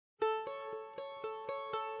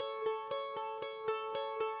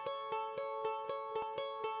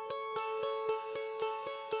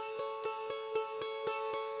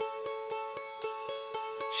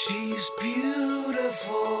She's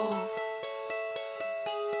beautiful,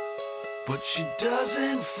 but she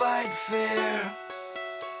doesn't fight fair.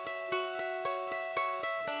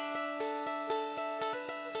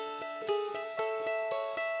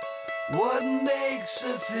 What makes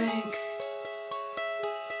her think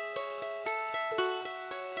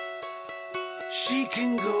she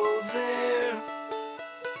can go there?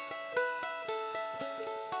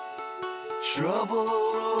 Trouble,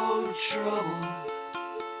 oh trouble,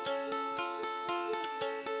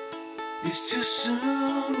 it's too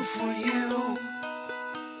soon for you.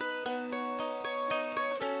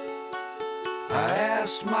 I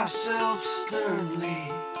asked myself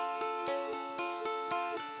sternly,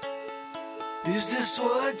 is this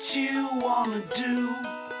what you wanna do?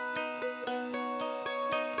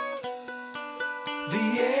 The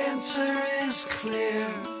answer is clear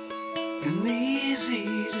and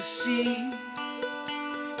easy to see.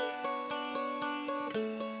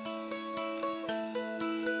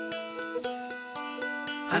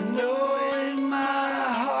 I know in my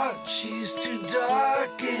heart she's too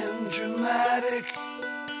dark and dramatic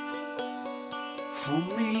for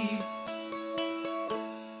me.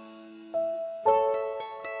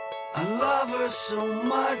 I love her so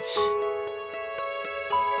much.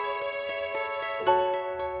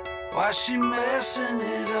 Why she messing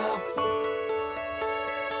it up?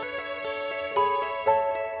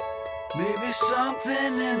 Maybe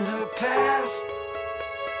something in her past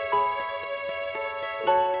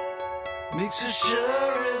makes her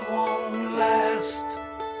sure it won't last.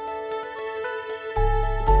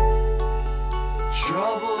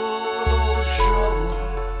 Trouble, trouble,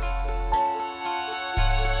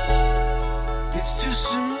 it's too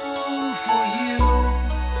soon for you.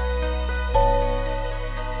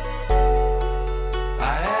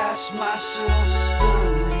 I ask myself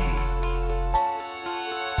sternly,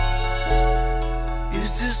 is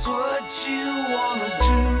this what you wanna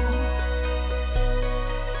do?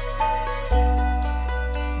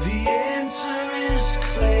 The answer is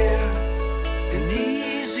clear and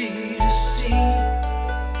easy to see.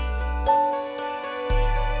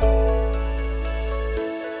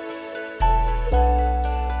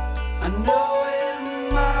 I know